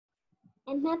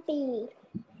I'm happy.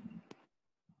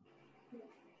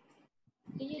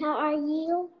 How are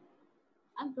you?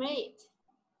 I'm great.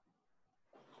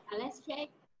 Now let's check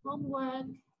homework.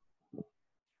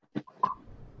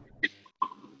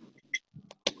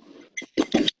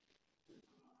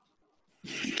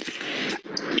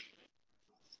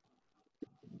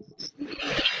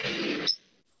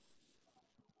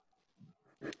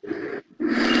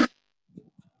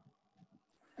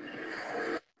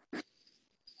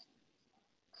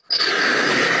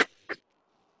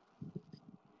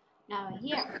 Now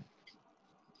here.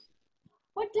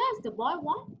 What does the boy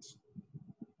want?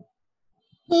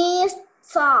 His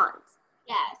phone.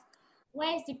 Yes.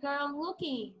 Where's the girl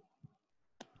looking?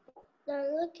 They're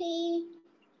looking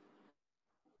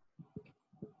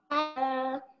at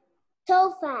a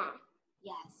sofa.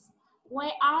 Yes.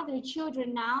 Where are the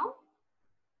children now?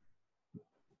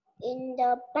 In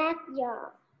the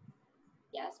backyard.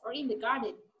 Yes, or in the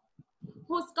garden.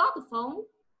 Who's got the phone?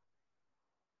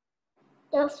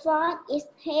 The phone is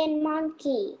hand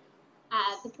monkey.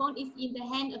 The phone is in the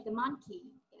hand of the monkey.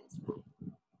 Yes, right.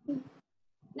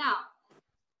 Now,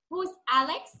 who's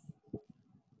Alex?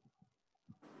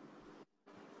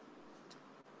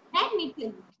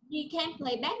 Badminton. He can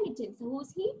play badminton. So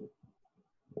who's he?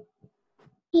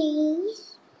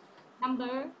 He's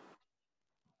Number?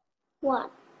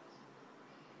 what?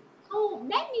 Oh,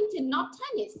 badminton, not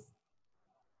tennis.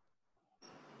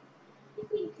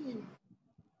 Badminton.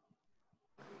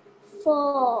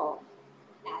 4.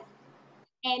 Yes.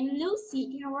 And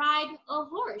Lucy can ride a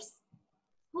horse.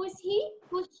 Who's he?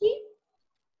 Who's she?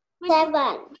 Who's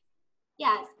 7.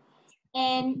 Yes.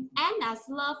 And Anna's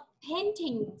love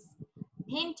paintings.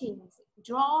 Paintings,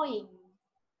 drawing,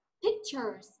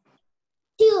 pictures.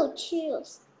 2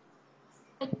 choose.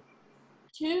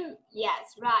 2,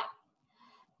 yes, right.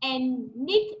 And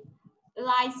Nick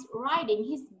likes riding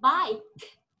his bike,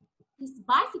 his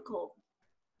bicycle.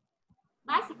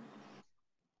 Bicycle.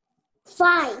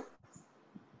 5.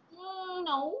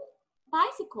 No,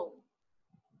 bicycle.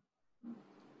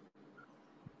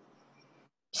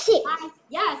 6.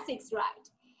 Yeah, 6, right.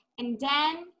 And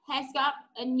Dan has got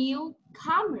a new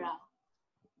camera.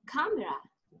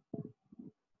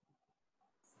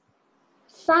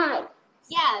 5.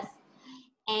 Yes.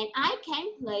 And I can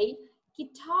play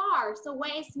guitar. So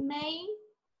where is May?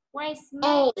 Where is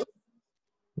May? 8.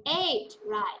 8,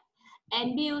 right.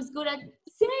 And Bill's good at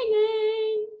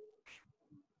singing.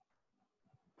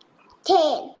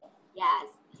 10. Yes.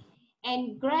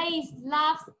 And Grace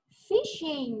loves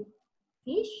fishing.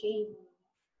 Fishing.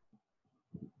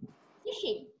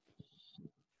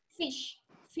 Fish.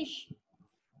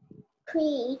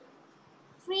 3.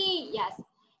 3, yes.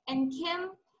 And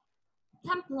Kim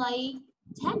can play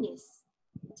tennis.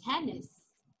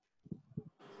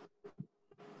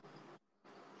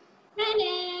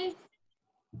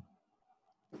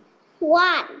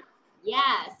 1.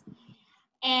 Yes.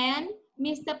 And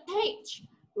Mr. Page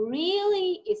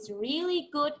is really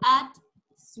good at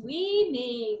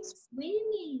swimming.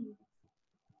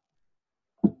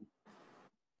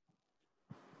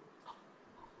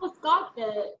 Who's got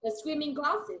the swimming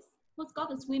glasses? Who's got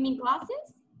the swimming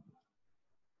glasses?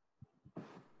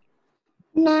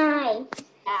 9.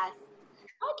 Yes.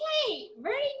 Okay,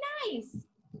 very nice.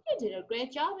 You did a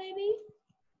great job, baby.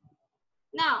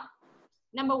 Now,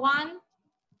 number 1,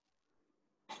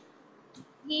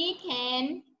 he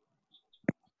can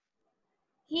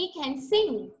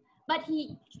sing, but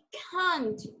he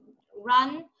can't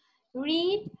run,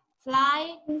 read,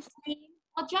 fly, swim,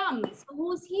 or jump. So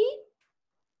who's he?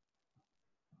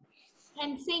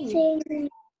 Can sing.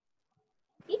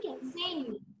 He can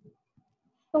sing.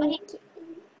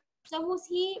 So who's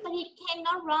he? But he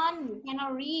cannot run,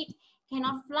 cannot read,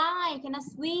 cannot fly, cannot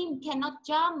swim, cannot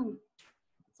jump.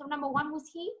 So number 1, who's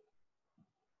he?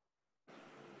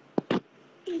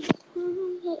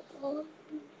 Who's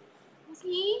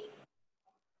he?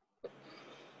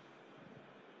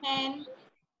 Can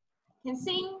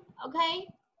sing, okay?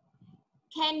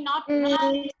 Cannot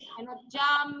run, cannot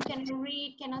jump, cannot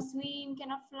read, cannot swim,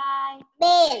 cannot fly.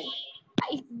 Ben.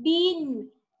 It's Bean.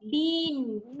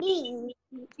 Do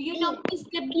you know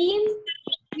Mr. Bean?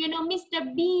 Do you know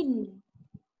Mr. Bean?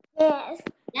 Yes.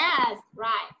 Yes,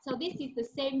 right. So this is the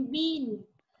same Bean.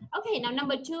 Okay, now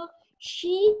number 2,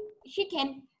 she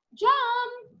can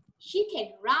jump, she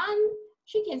can run,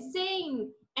 she can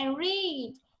sing and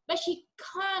read, but she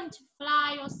can't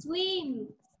fly or swim.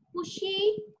 Who's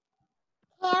she?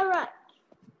 Carrot.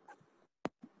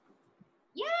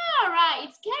 Yeah, right,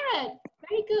 it's Carrot.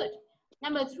 Very good.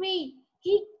 Number 3,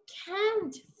 he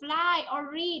can't fly or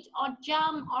read or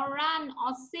jump or run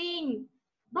or sing,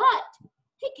 but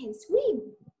he can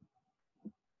swim.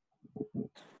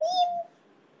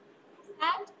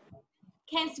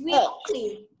 hands with Eggs.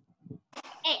 only.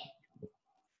 Egg.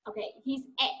 Okay, his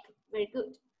egg. Very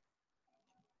good.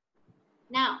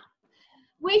 Now,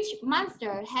 which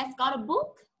monster has got a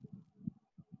book?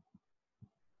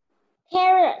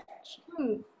 Parrot.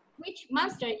 Which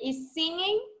monster is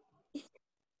singing?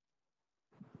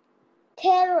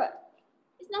 Carrot.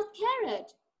 It's not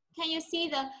carrot. Can you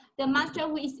see the monster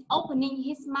who is opening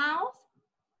his mouth?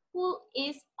 Who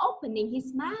is opening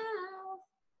his mouth?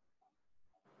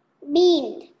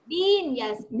 Bean. Bean,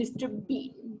 yes, Mr.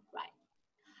 Bean, right.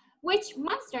 Which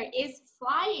monster is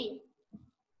flying?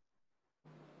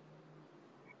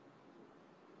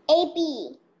 A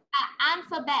B.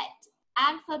 Alphabet.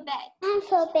 Alphabet.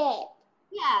 Alphabet.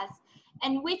 Yes.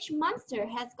 And which monster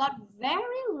has got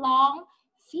very long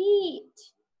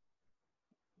feet?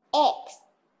 X.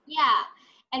 Yeah.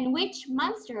 And which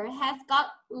monster has got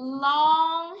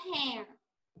long hair?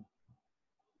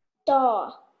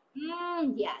 Dog.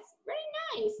 Yes.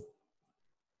 Very nice.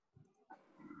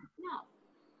 Now,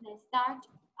 let's start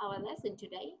our lesson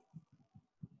today.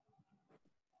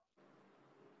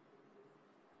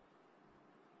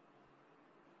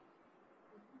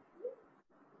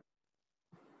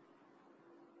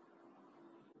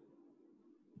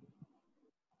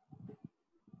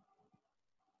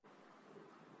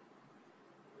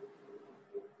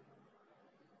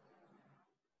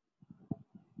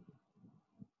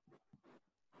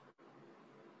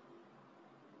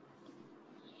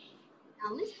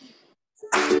 Now listen.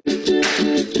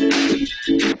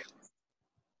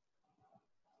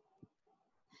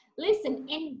 Listen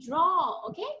and draw,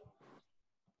 okay?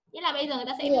 Nghĩa là bây giờ người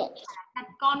ta sẽ đặt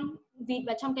con vịt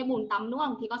vào trong cái bồn tắm đúng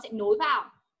không? Thì con sẽ nối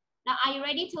vào. Now, are you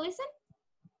ready to listen?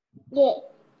 Yeah.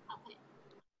 Okay.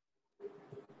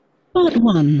 Part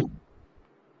 1.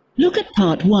 Look at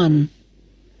part 1.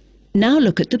 Now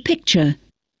look at the picture.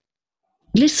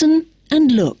 Listen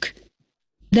and look.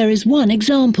 There is one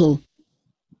example.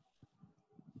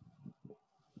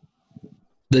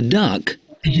 The duck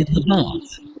is in the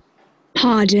bath.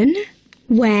 Pardon?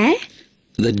 Where?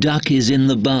 The duck is in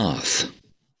the bath.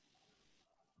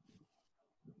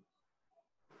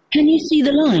 Can you see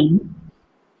the line?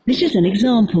 This is an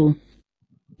example.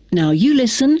 Now you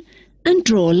listen and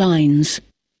draw lines.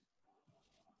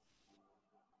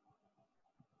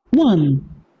 1.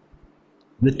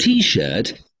 The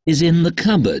t-shirt is in the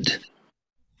cupboard.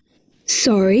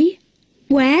 Sorry?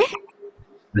 Where?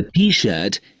 The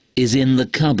t-shirt is in the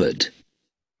cupboard.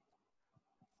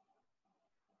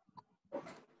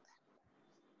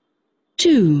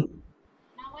 2.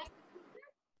 Now, where's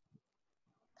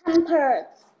Pampers.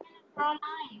 draw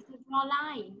line? So draw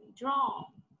line.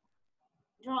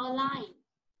 Draw a line.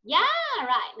 Yeah,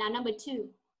 right. Now, number 2.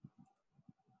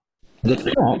 The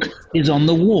clock is on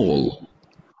the wall.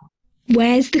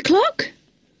 Where's the clock?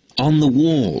 On the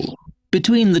wall,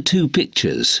 between the two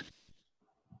pictures.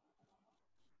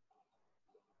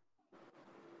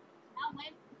 Now,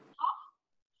 where's the clock?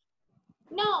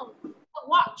 No, the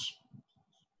watch.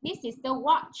 This is the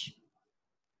watch.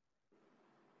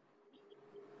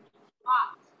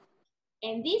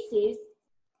 And this is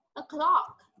a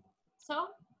clock. So,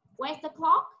 where's the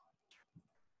clock?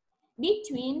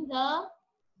 Between the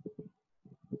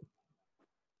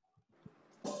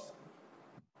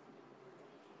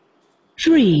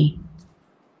 3.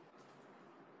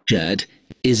 Shirt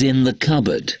is in the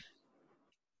cupboard.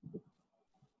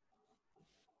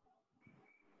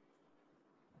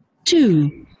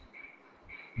 2.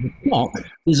 The clock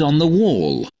is on the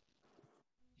wall.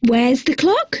 Where's the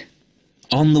clock?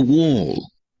 On the wall,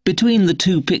 between the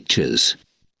two pictures.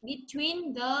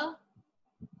 between the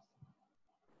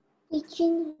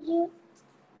Between you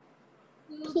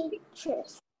two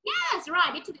pictures. Yes,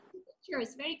 right, between the two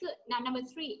pictures. Very good. Now, number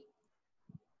 3.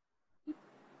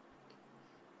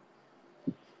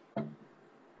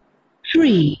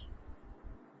 3.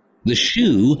 The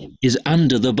shoe is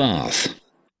under the bath.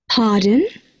 Pardon?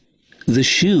 The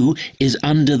shoe is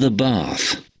under the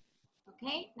bath.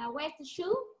 Okay, now where's the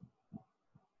shoe?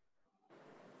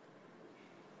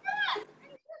 Yes,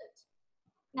 very good.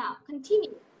 Now,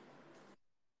 continue.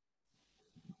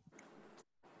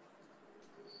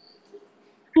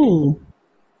 4.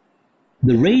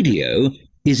 The radio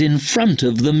is in front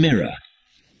of the mirror.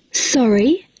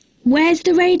 Sorry? Where's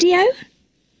the radio?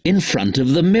 In front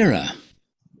of the mirror.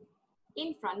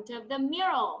 In front of the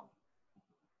mirror.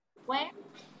 Where?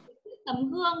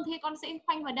 Tấm gương thì con sẽ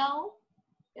khoanh vào đâu?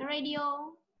 The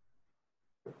radio.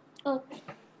 Okay.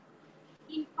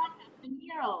 In front of the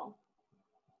mirror.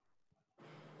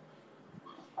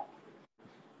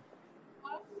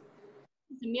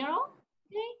 The mirror.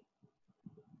 Okay.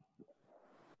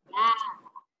 Yeah.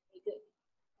 Very good.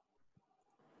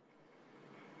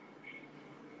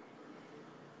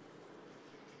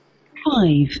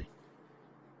 5.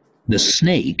 The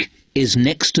snake is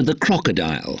next to the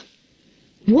crocodile.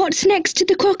 What's next to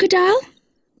the crocodile?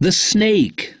 The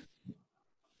snake.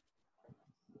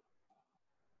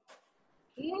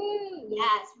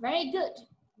 Yes, very good.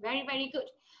 Very, very good.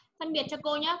 Phân biệt cho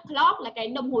cô nhé. Clock là cái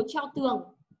đồng hồ treo tường.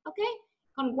 Ok.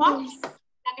 Còn watch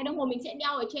là cái đồng hồ mình sẽ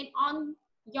đeo ở trên on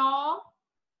your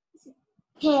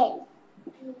Head.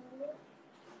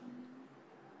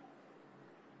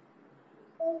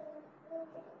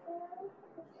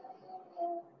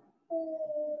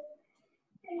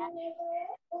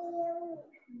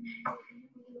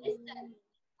 listen.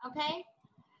 Okay.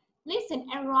 Listen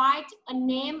and write a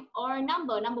name or a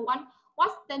number. Number 1.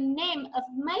 What's the name of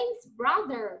May's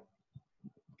brother?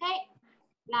 Okay.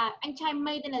 Là anh trai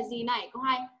May tên là gì này? Câu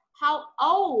 2. How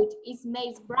old is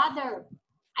May's brother?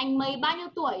 Anh May bao nhiêu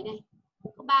tuổi này?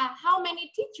 Câu 3. How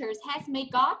many teachers has May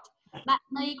got? Bạn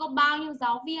May có bao nhiêu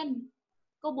giáo viên?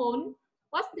 Câu 4.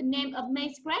 What's the name of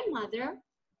May's grandmother?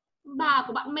 Bà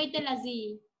của bạn May tên là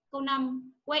gì? Câu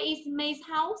 5. Where is May's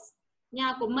house?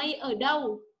 Nhà của May ở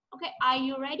đâu? Okay, are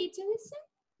you ready to listen?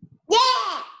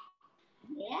 Yeah.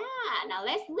 Yeah, now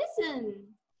let's listen.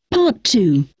 Part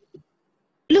 2.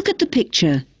 Look at the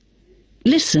picture.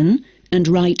 Listen and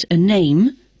write a name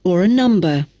or a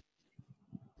number.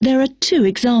 There are 2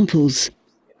 examples.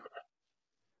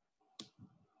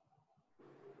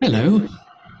 Hello,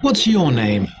 what's your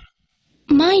name?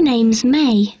 My name's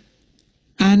May.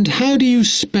 And how do you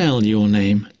spell your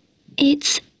name?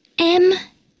 It's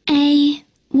M-A-Y.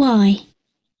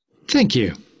 Thank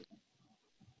you.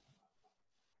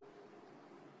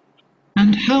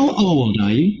 And how old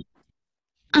are you?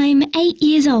 I'm 8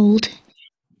 years old.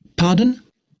 Pardon?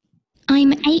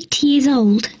 I'm 8 years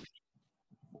old.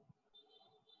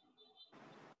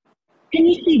 Can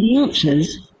you see the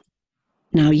answers?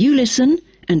 Now you listen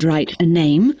and write a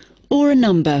name or a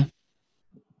number.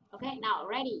 Okay, now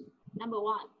ready. Number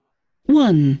 1.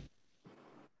 1.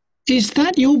 Is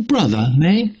that your brother,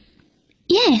 May?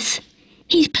 Yes,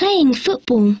 he's playing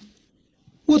football.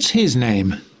 What's his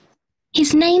name?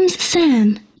 His name's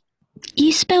Sam.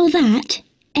 You spell that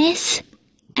S-A-M.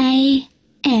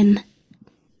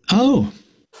 Oh,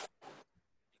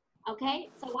 Okay,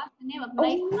 so what's the name of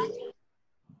May's brother?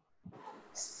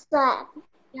 Sam.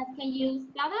 Yes, can you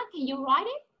spell that? Can you write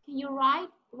it? Can you write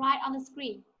on the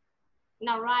screen?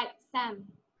 Now write Sam.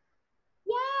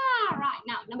 Yeah, right.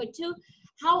 Now number 2.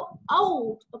 How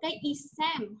old, okay, is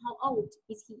Sam? How old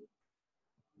is he?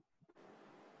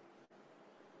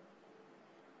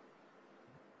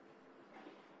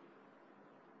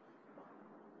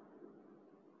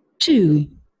 Two.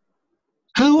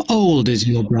 how old is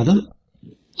your brother?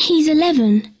 He's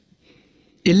 11.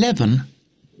 11?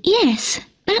 Yes,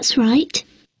 that's right.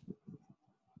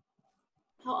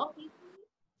 How old is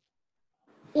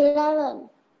he? 11.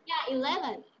 Yeah, 11.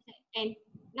 Okay. And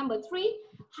number 3,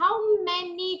 how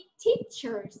many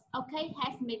teachers, okay,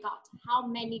 has May got? How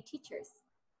many teachers?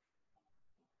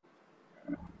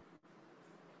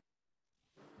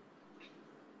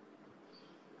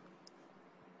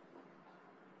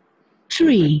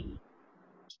 3.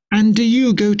 And do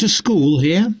you go to school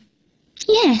here?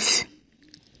 Yes,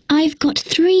 I've got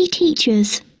 3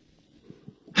 teachers.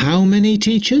 How many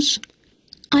teachers?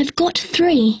 I've got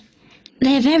 3.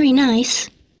 They're very nice.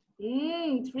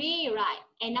 3, right.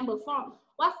 And number 4,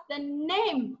 what's the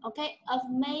name, okay, of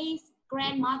May's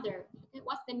grandmother? Okay,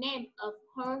 what's the name of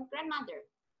her grandmother?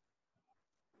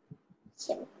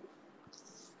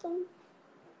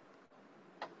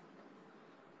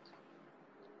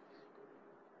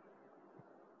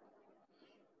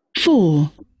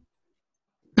 4.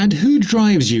 And who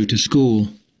drives you to school?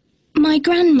 My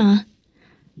grandma.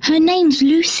 Her name's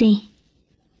Lucy.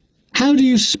 How do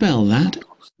you spell that?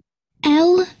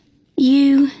 L-U-C-Y.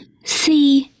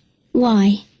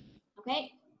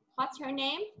 Okay, what's her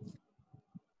name?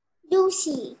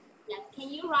 Lucy. Yes, can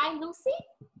you write Lucy?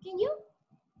 Can you?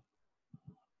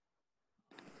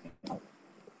 Yeah,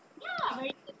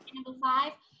 very good. Number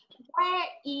 5, where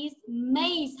is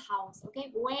May's house?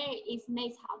 Okay, where is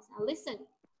May's house? Now listen.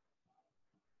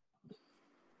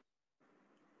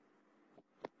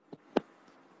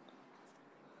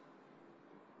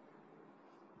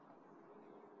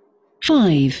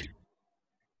 Five.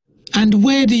 And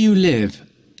where do you live?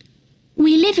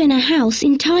 We live in a house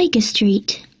in Tiger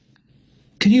Street.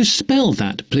 Can you spell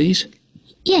that, please?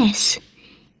 Yes,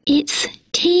 it's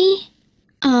T-I-G-E-R.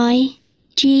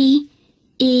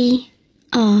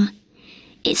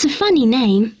 It's a funny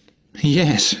name.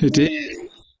 Yes, it is.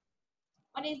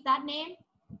 What is that name?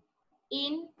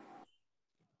 In?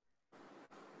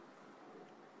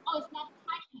 Oh, it's not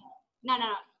title. No.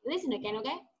 Listen again,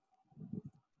 okay?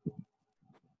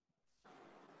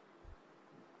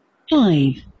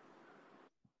 5.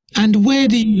 And where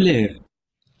do you live?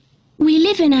 We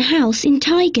live in a house in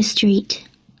Tiger Street.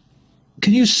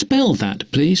 Can you spell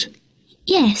that, please?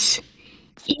 Yes,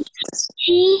 it's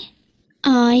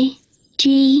Tiger.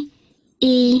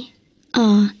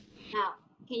 Now,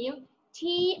 can you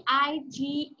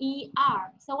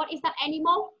Tiger? So what is that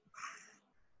animal?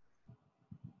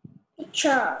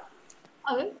 Teacher.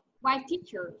 Oh, why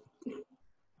teacher?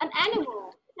 An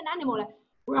animal. It's an animal like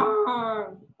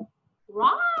roar,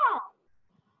 roar.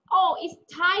 Oh, it's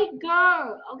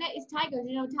tiger. Okay, it's tiger.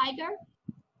 You know tiger?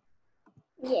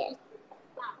 Yes.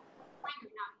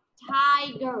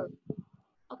 Tiger.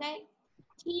 Okay,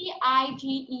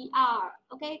 Tiger.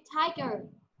 Okay, tiger.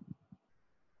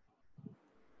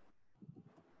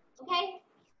 Okay,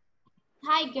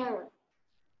 tiger.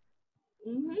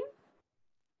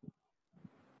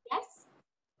 Yes.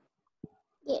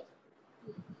 Yes.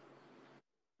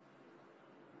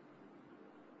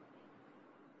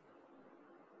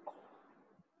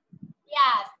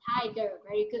 Yes, tiger.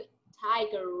 Very good.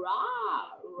 Tiger. Roar,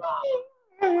 roar.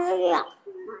 Do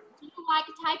you like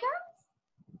a tiger?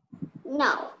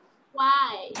 No.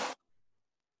 Why?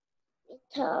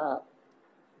 Because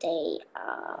they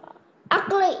are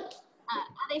ugly.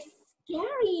 Are they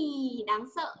scary? Đáng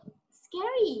sợ.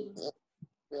 Scary.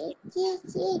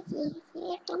 Yes.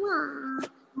 Come on.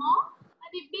 Small?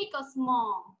 Maybe big or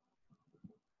small?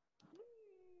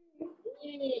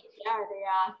 Yeah, they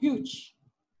are huge.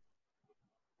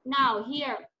 Now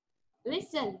here,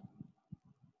 listen.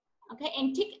 Okay,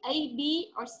 and tick A,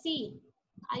 B, or C.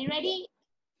 Are you ready?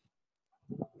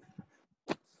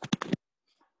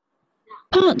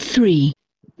 Part 3.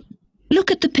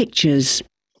 Look at the pictures.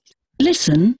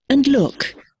 Listen and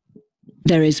look.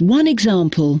 There is one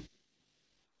example.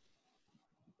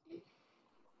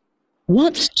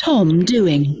 What's Tom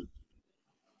doing?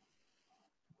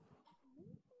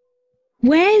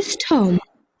 Where's Tom?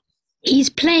 He's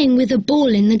playing with a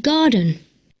ball in the garden.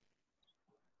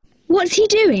 What's he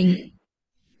doing?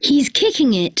 He's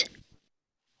kicking it.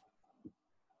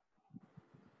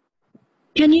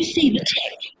 Can you see the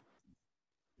tick?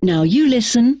 Now you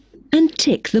listen and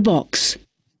tick the box.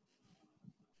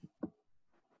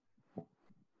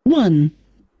 1.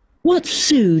 What's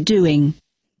Sue doing?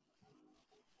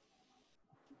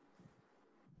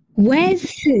 Where's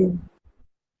Sue?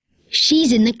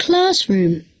 She's in the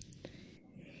classroom.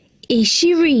 Is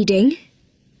she reading?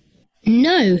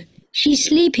 No, she's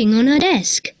sleeping on her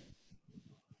desk.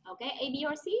 Okay, A, B,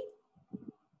 or C?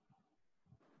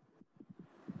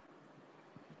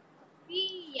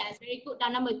 B, yes, very good. Now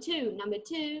number 2. Number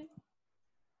 2.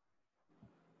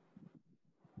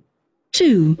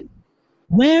 2.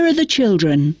 Where are the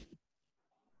children?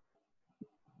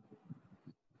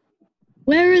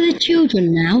 Where are the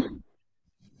children now?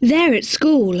 They're at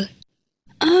school.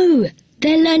 Oh,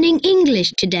 they're learning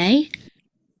English today.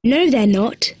 No, they're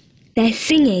not. They're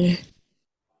singing.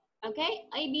 Okay,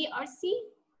 A, B, or C?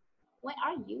 Where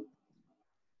are you?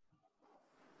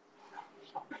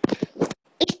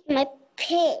 It's my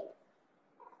pig.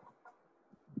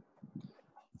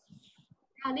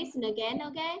 Now listen again,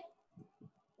 okay?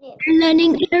 They're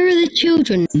learning. Where are the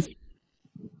children?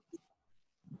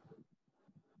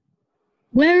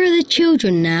 Where are the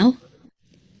children now?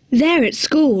 They're at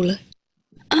school.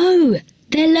 Oh,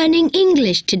 they're learning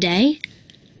English today.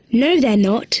 No, they're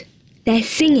not. They're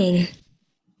singing.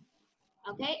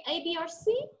 Okay, A, B, or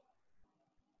C?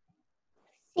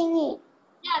 Singing.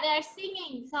 Yeah, they're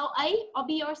singing. So A or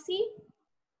B or C?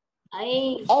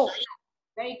 A. Oh.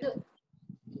 Very good.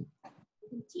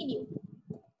 Continue.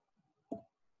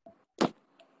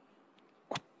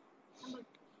 Number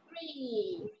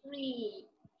 3.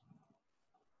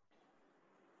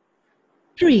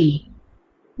 3.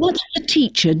 What's the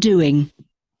teacher doing?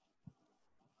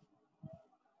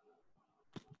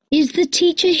 Is the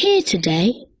teacher here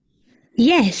today?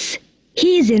 Yes,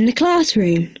 he's in the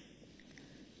classroom.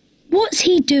 What's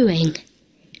he doing?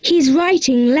 He's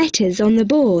writing letters on the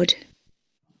board.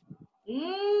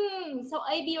 So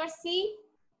A, B, or C?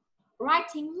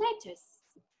 Writing letters.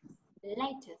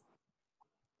 Letters.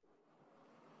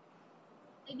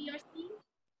 A, B, or C?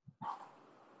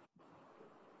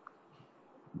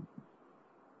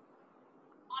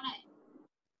 Con này.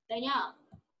 Đây nhá.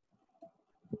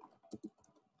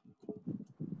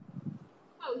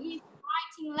 So he's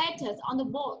writing letters on the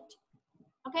board.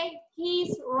 Okay,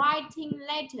 he's writing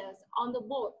letters on the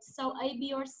board. So A,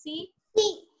 B, or C?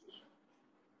 C.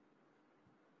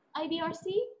 A, B, or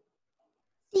C?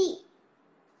 C.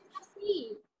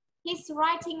 C. He's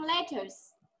writing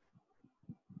letters.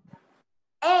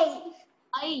 A.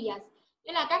 A, yes.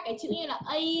 Nghĩa là các cái chữ như là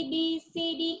A, B, C,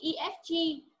 D, E, F,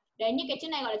 G Để như cái chữ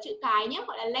này gọi là chữ cái nhé,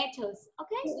 gọi là letters.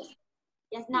 Okay?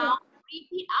 Yes, now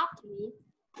repeat after me.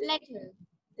 Letter,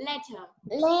 letter.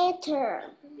 Letter.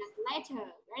 Yes, letter.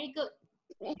 Very good.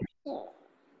 Letter.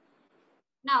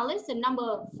 Now listen, number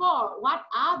 4. What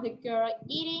are the girls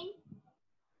eating?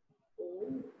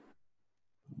 Ooh.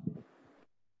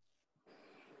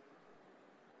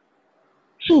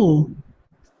 4.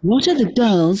 What are the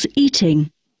girls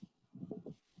eating?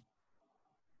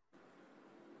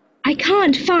 I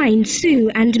can't find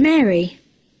Sue and Mary.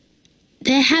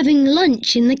 They're having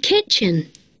lunch in the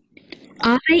kitchen.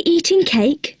 Are they eating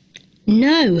cake?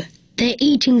 No, they're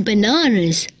eating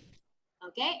bananas.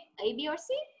 Okay, A, B, or C?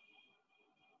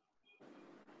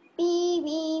 B,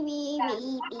 B, B, Yes.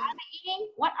 B, What B. are they eating?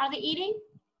 What are they eating?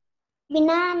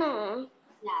 Banana.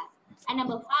 Yes. And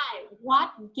number 5,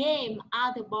 what game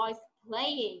are the boys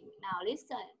playing? Now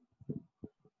listen.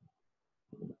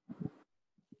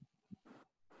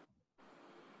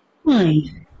 5.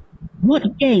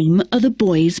 What game are the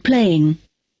boys playing?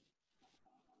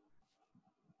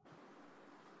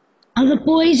 Are the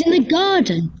boys in the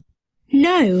garden?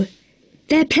 No,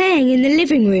 they're playing in the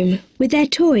living room with their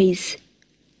toys.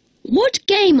 What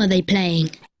game are they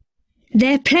playing?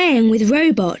 They're playing with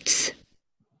robots.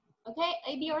 Okay,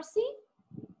 A, B, or C?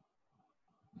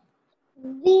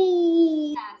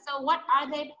 B. Yeah. So what are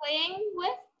they playing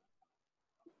with?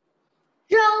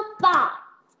 Robot.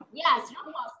 Yes,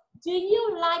 robots. Do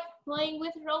you like playing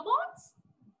with robots?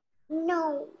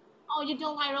 No. Oh, you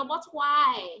don't like robots?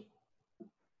 Why?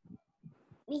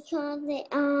 Because they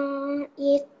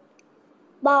is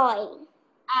boy.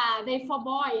 They're for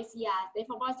boys. Yes, they're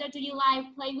for boys. So do you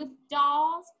like playing with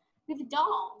dolls? With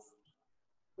dolls?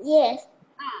 Yes.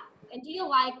 And do you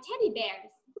like teddy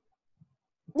bears?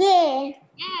 Yeah.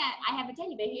 Yeah, I have a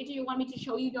teddy bear here. Do you want me to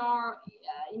show you your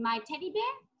my teddy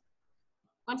bear?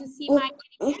 Want to see my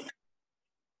teddy bear?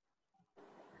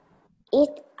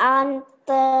 It's on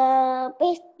the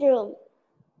bedroom.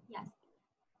 Yes.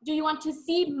 Do you want to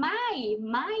see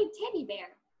my teddy bear?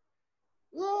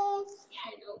 Yes. Yeah,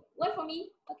 I know. Wait for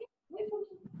me. Okay, wait for me.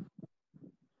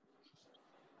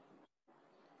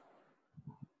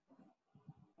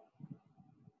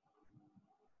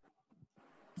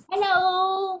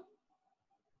 Hello.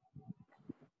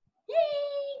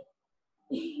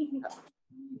 Hey.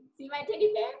 See my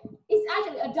teddy bear? It's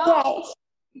actually a dog. Yes.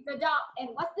 It's a dog. And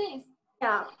what's this?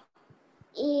 Dog.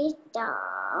 It's the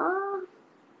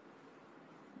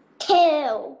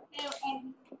tail.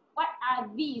 And what are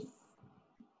these?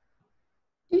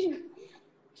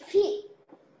 Feet.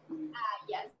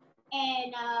 Yes.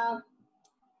 And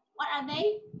what are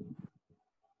they?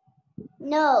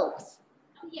 Nose.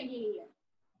 Oh, here.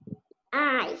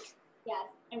 Eyes. Yes.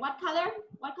 And what color?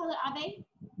 What color are they?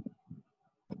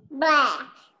 Black.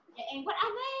 And what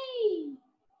are they?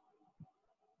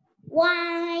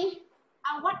 White.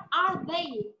 What are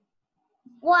they?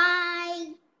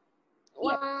 White.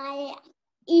 White.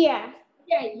 Ear.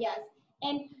 Here, yes.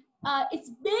 And it's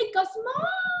big or small?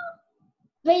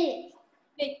 Big.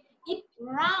 Big. It's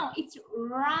round. It's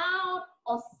round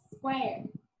or square?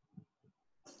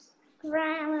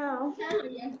 Brown.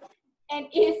 Yes. And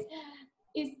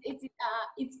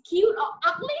it's cute or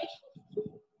ugly?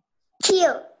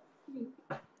 Cute.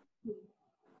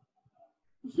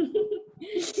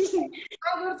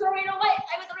 I will throw it away.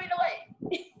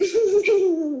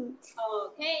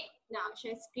 Okay, now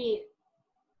share screen.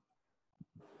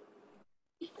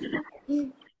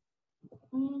 Do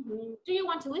you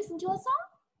want to listen to a song?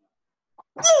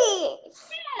 Yes.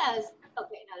 Yes.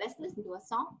 Okay, now let's listen to a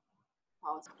song.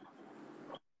 Pause.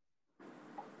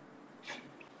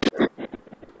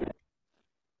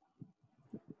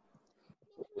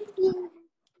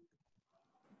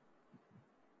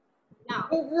 Now,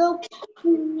 and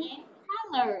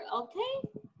color, okay?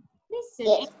 Listen,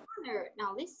 Yes. and color.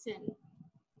 Now listen.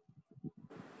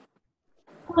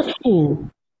 Part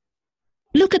 4.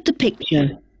 Look at the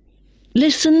picture.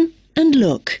 Listen and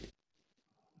look.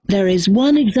 There is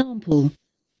one example.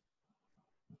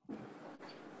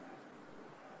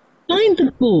 Find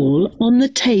the ball on the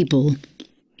table.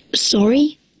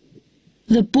 Sorry?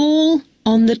 The ball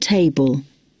on the table.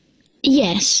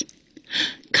 Yes.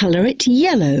 Colour it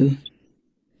yellow.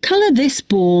 Colour this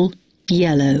ball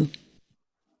yellow.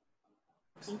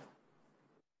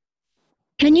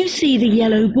 Can you see the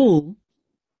yellow ball?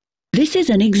 This is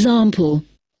an example.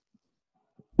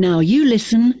 Now you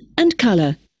listen and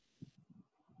colour.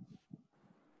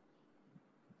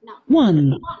 Now,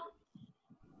 1.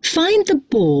 Find the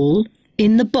ball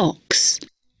in the box.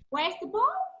 where's the ball?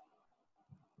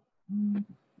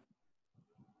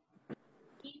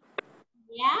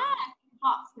 Yeah,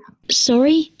 box now.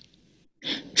 Sorry?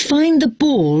 Find the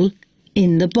ball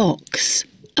in the box.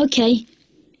 Okay.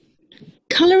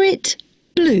 Colour it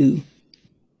blue.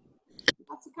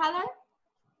 What's the color?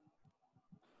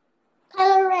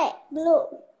 Color it blue.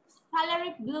 Color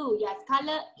it blue. Yes,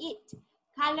 color it.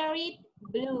 Color it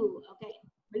blue. Okay.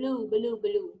 Blue, blue,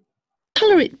 blue.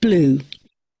 Colour it blue.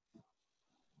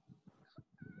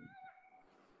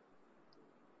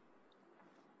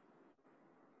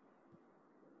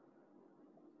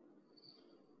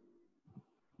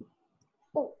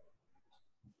 Oh.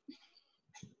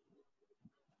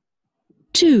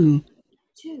 2.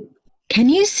 2. Can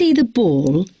you see the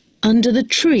ball under the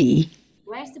tree?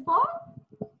 Where's the ball?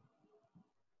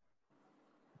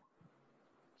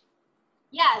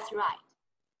 Yes, right.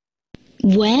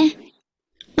 Where?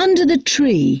 Under the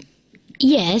tree.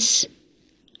 Yes.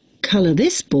 Colour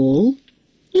this ball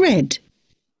red.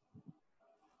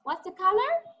 What's the color?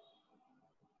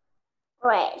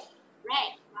 Red.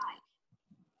 Red, right.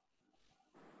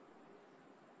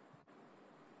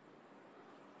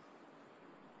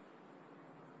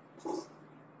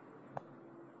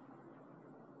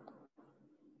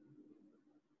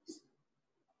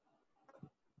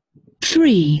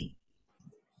 Three.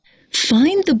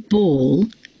 Find the ball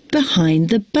behind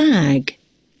the bag.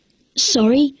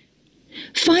 Sorry?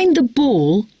 Find the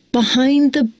ball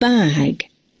behind the bag.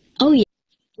 Oh, yeah.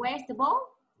 Where's the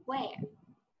ball? Where?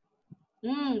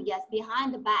 Yes,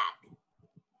 behind the back.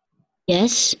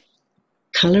 Yes.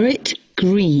 Colour it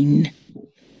green.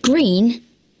 Green?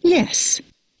 Yes.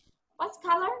 What's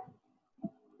color?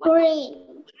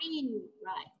 Green. Green,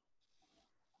 right.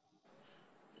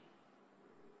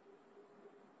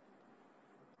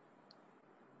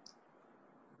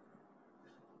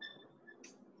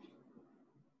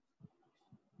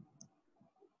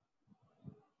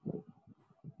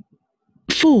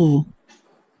 Four.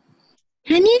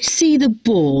 Can you see the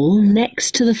ball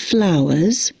next to the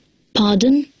flowers?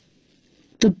 Pardon?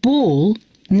 The ball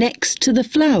next to the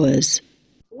flowers.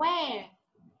 Where?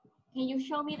 Can you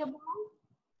show me the ball?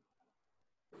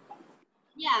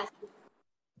 Yes.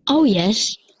 Oh,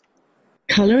 yes.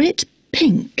 Colour it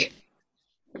pink.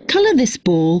 Colour this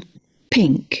ball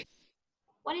pink.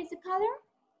 What is the color?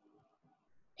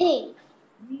 Pink.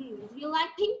 Do you like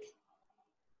pink?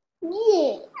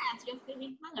 Yeah. That's your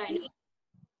favorite color. I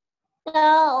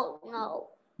know. No.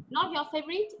 Not your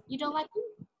favorite? You don't like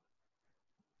pink?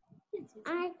 Yes, yes.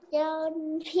 I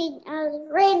don't pink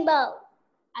rainbow.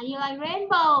 And you like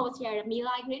rainbows? Yeah, me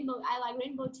like rainbow. I like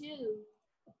rainbow too.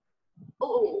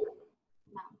 Oh,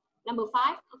 now number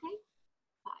 5. Okay,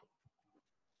 5.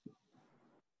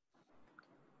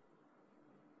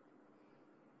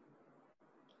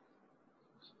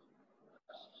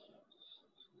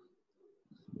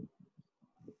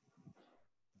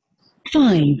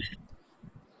 Five.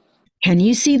 Can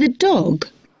you see the dog?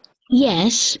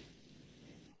 Yes.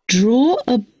 Draw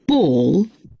a ball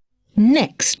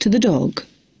next to the dog.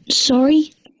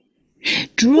 Sorry?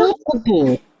 Draw a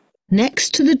ball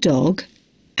next to the dog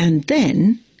and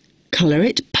then colour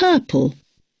it purple.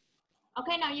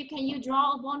 Okay, now can you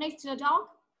draw a ball next to the dog?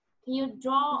 Can you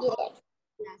draw? Yes.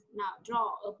 Yes. Now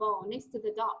draw a ball next to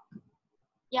the dog.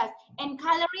 Yes, and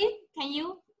color it. Can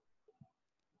you?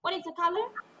 What is the color?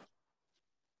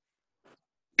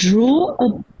 Draw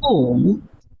a ball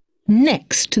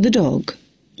next to the dog.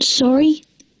 Sorry?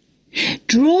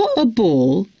 Draw a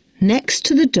ball next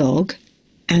to the dog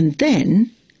and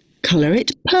then colour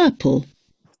it purple.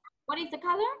 What is the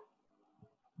color?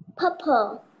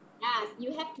 Purple. Yes,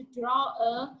 you have to draw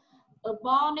a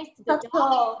ball next to the dog.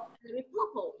 Purple. Color it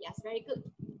purple. Yes, very good.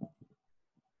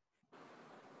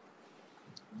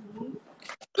 You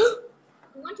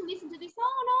want to listen to this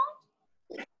song or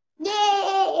not?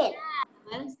 Yeah.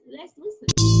 Let's listen.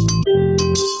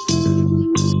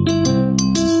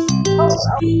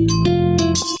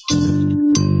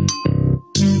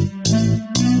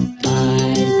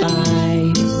 Bye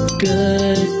bye,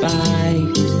 goodbye.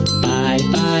 Bye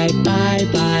bye bye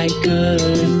bye,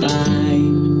 goodbye.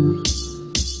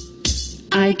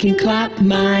 I can clap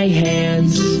my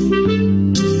hands.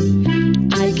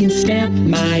 I can stamp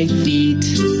my feet.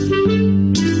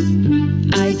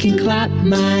 I can clap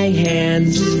my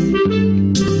hands.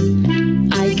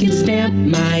 I can stamp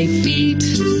my feet.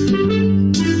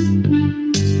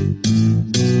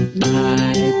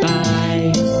 Bye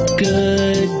bye,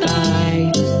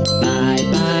 goodbye. Bye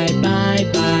bye bye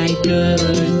bye,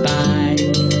 goodbye.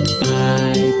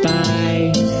 Bye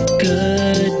bye,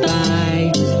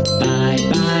 goodbye. Bye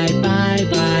bye bye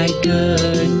bye,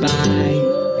 goodbye.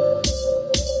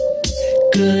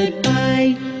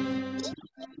 Goodbye.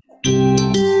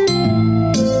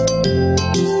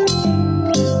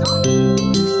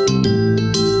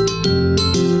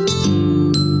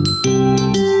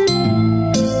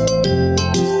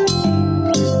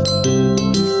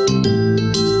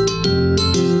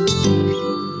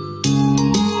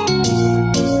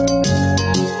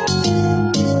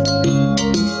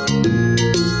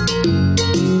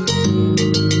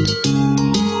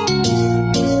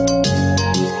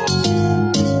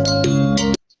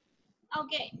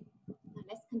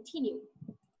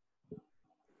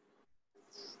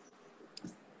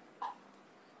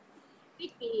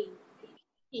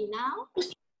 16 now.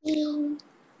 In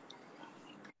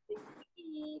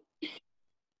 16.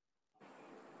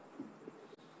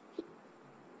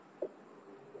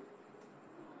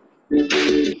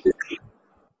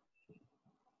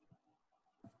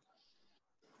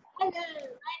 Hello,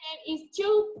 my name is Chu,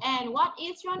 and what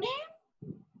is your name?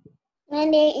 my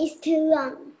name is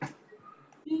Thương.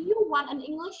 Do you want an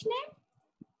English name?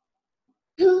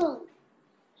 Thương.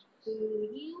 Do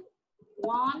you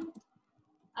want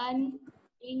an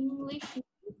English name?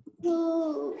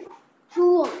 Thương.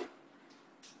 Thương.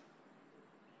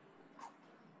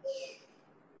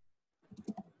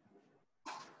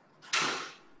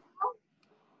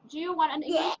 Do you want an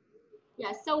English?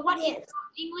 Yeah. So what is Yes.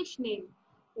 your English name?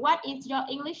 What is your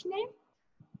English name?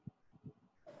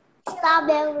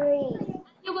 Strawberry.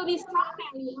 You will be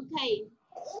strawberry. Okay.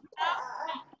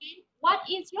 What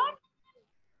is your?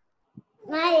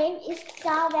 My name is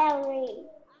Strawberry.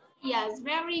 Yes,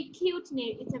 very cute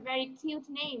name. It's a very cute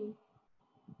name.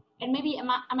 And maybe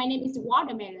my name is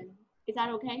Watermelon. Is that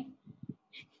okay?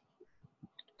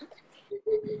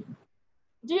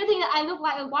 Do you think that I look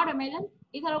like a watermelon?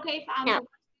 Is that okay if I'm No. a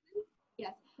watermelon?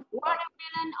 Yes.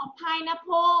 Watermelon or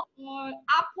pineapple or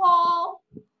apple.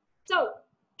 So,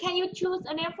 can you choose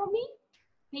a name for me?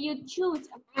 Can you choose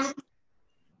a name?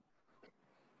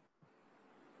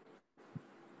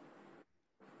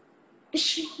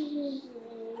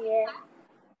 Yeah.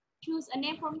 Choose a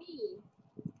name for me.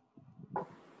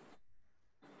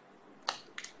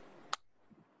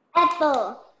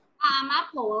 Apple. I'm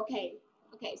Apple, okay.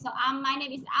 Okay, so my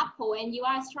name is Apple and you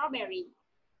are Strawberry.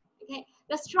 Okay,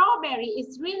 the strawberry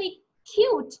is really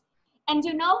cute. And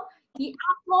you know, the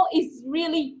apple is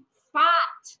really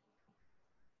fat.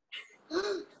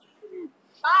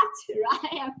 Fat,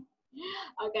 right?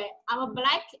 Okay, I'm a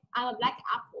black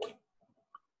apple.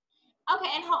 Okay,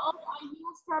 and how old are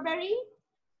you, Strawberry?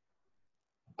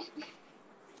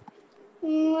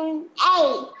 8.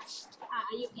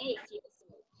 Are you 8 years old?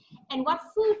 And what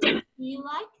food do you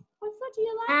like? What food do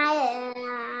you like? I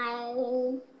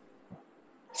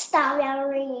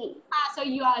strawberry. So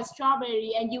you are a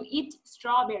strawberry and you eat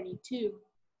strawberry too.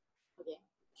 Okay.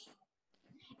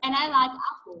 And I like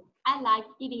apple. I like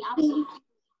eating apple.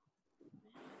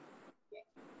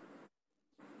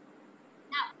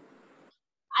 Now,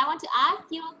 I want to ask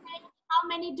you, okay, how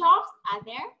many dogs are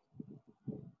there?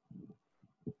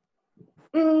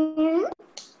 How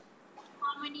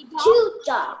many dogs? 2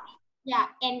 dogs. Yeah,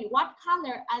 and what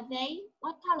color are they?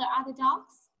 What color are the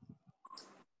dogs?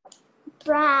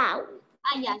 Brown.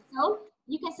 Yeah, so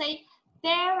you can say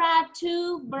there are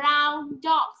 2 brown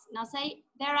dogs. Now say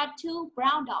there are 2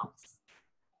 brown dogs.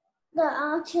 There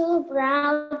are 2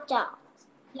 brown dogs.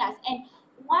 Yes, and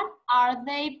what are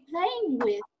they playing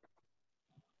with?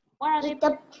 What are they? With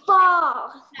the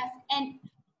ball. Yes, and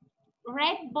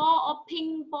red ball or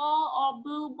pink ball or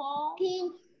blue ball?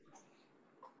 Pink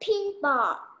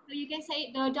ball. So you can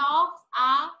say the dogs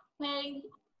are playing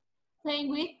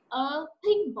with a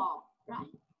pink ball, right?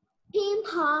 Pink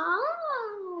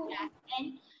ball. Yes,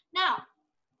 and now,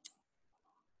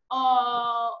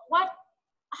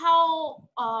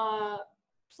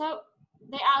 so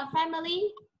they are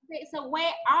family. Okay, so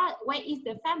where is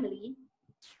the family?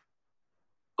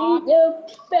 On the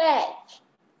bed.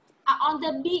 On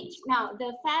the beach. Now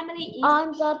the family is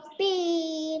On the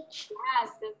beach. Yes,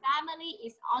 the family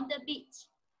is on the beach.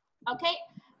 Okay,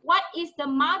 what is the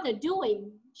mother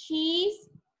doing? She's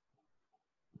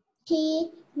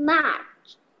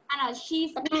March.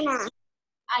 She's Banana.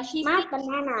 she's March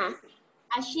banana.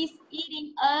 she's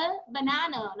eating a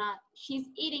banana. Now she's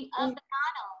eating a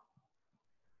banana.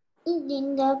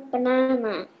 Eating the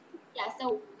banana. Yeah.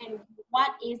 So and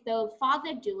what is the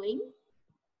father doing?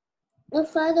 The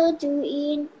father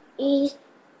doing is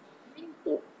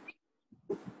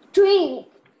drink.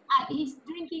 He's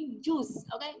drinking juice.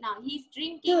 Okay. Now he's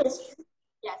drinking Juice.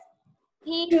 Yes.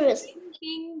 He's Juice.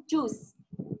 drinking juice.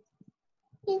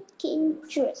 Drinking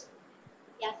juice.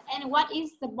 Yes. And what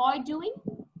is the boy doing?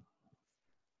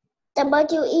 The boy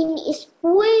doing is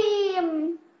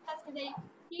swim. That's today.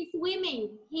 He's swimming.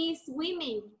 He's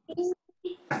swimming. He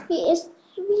is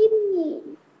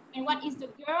swimming. And what is the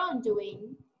girl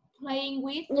doing? Playing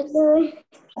with?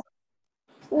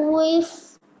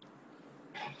 With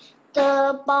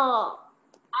the ball.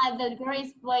 The girl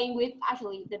is playing with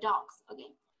actually the dogs.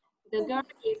 Okay. The girl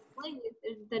is playing with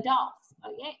the dogs.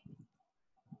 Okay.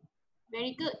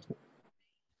 Very good.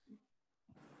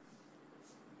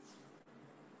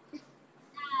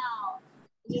 Now,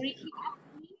 you repeat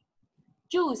after me.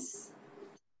 Juice.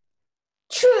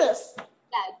 Juice.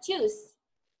 Yeah, juice.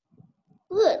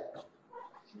 Good.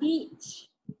 Beach.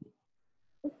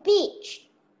 Beach.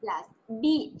 Yes.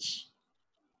 Beach.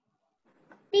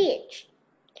 Beach.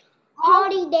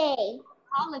 Holiday.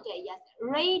 Holiday, yes.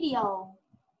 Radio.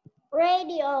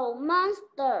 Radio.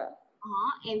 Monster.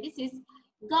 And this is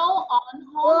go on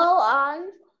Go holiday. on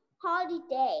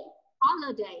holiday.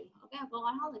 Holiday. Okay, go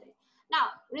on holiday. Now,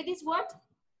 read this word.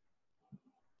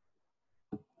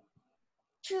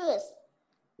 Choose.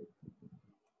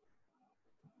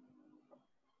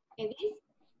 And this?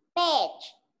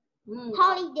 Beach.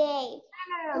 Holiday.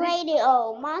 No,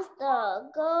 Radio. Monster.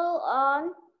 Go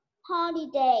on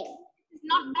holiday. it's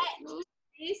not bad.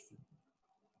 This?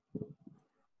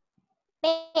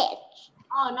 Beach.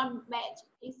 Oh, not bad.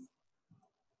 It's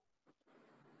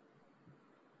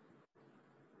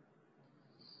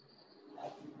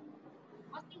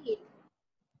what's it?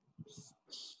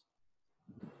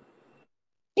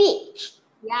 Beach.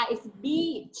 Yeah, it's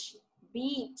beach.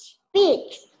 Beach.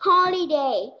 Beach.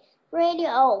 Holiday.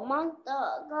 Radio. Monster.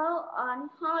 Go on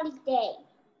holiday.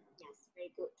 Yes,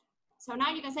 very good. So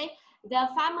now you can say the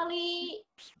family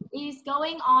is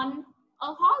going on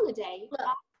a holiday.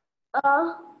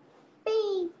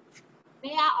 Beach.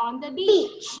 They are on the beach.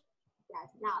 Beach. Yes,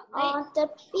 now they On the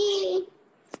beach.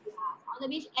 on the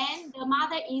beach and the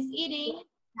mother is eating.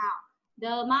 Now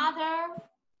the mother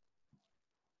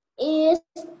Is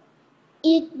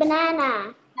eat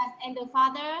banana. yes, and the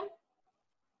father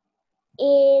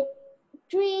It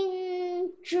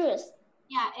drink juice.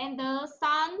 yeah, and the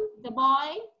son, the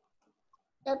boy,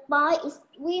 The boy is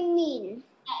swimming.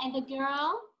 yeah, and the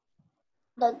girl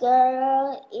The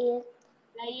girl is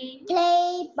playing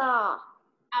play ball.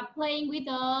 are playing with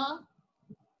the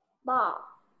Ball.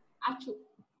 actual.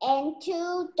 And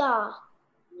two dogs.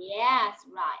 Yes,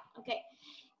 right. Okay.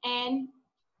 And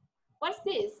what's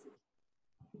this?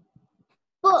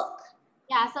 Book.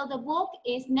 Yeah, so the book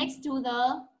is next to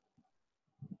the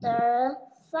The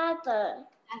father.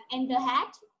 and the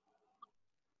hat.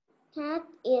 Hat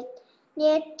is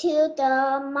near to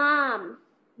the mom.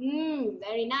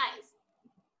 Very nice.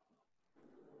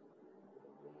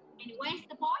 And where's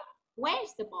the boy?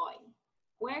 Where's the boy?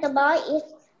 Where's The boy is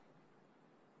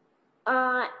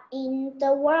in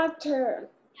the water.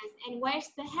 yes, and where's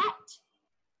the hat?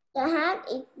 The hat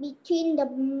is between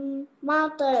the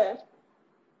mother.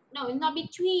 No, it's not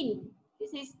between.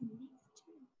 This is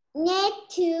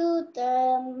Next to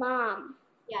the mom.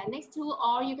 yeah, next to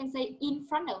or you can say in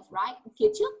front of, right?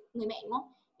 Phía trước người mẹ đúng không?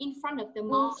 In front of the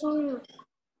mom.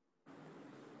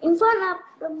 In front of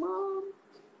the mom.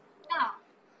 Now,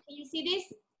 can you see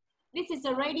this? This is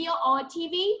a radio or a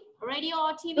TV? Radio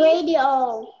or TV?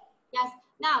 Radio. Yes.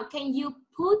 Now, can you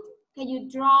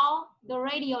draw the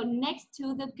radio next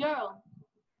to the girl?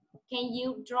 Can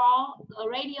you draw a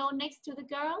radio next to the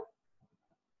girl?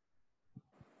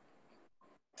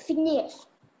 Finish.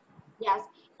 Yes.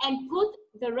 And put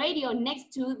the radio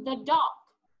next to the dog.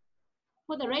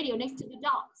 Put the radio next to the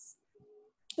dogs.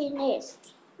 Finish.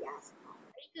 Yes.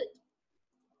 Very good.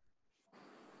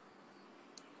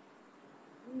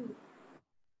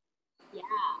 Yeah.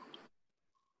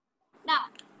 Now,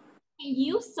 can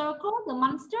you circle the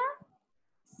monster?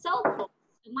 Circle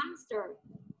the monster.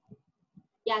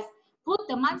 Yes. Put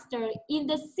the monster in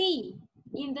the sea.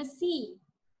 In the sea.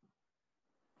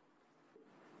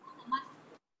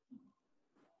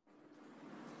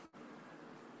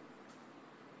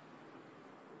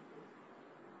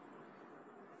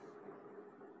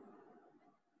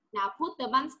 Now put the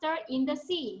monster in the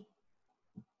sea.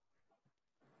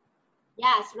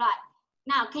 Yes, right.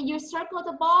 Now, can you circle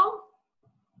the ball?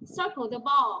 Circle the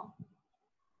ball.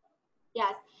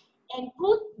 Yes. And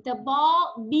put the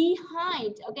ball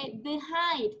behind, okay,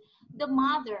 behind the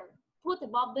mother. Put the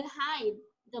ball behind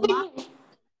the mother.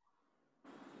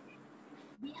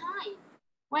 Behind.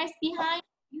 Where's behind?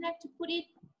 You have to put it.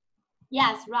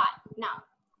 Yes, right. Now.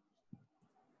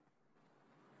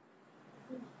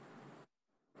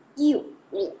 You.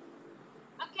 Okay.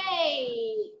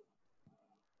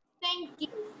 Thank you.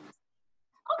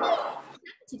 Okay.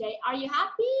 Today, are you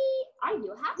happy? Are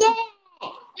you happy? Yeah.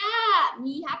 Yeah,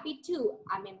 me happy too.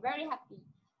 I'm very happy.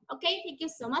 Okay, thank you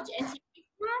so much and see you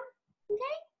next time.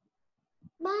 Okay?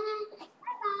 Bye.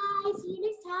 Bye-bye. See you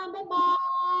next time. Bye-bye.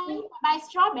 Bye-bye,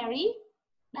 strawberry.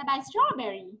 Bye-bye,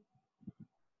 strawberry.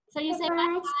 So you say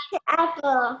bye-bye.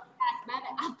 Apple. Yes,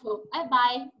 bye-bye, apple.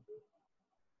 Bye-bye.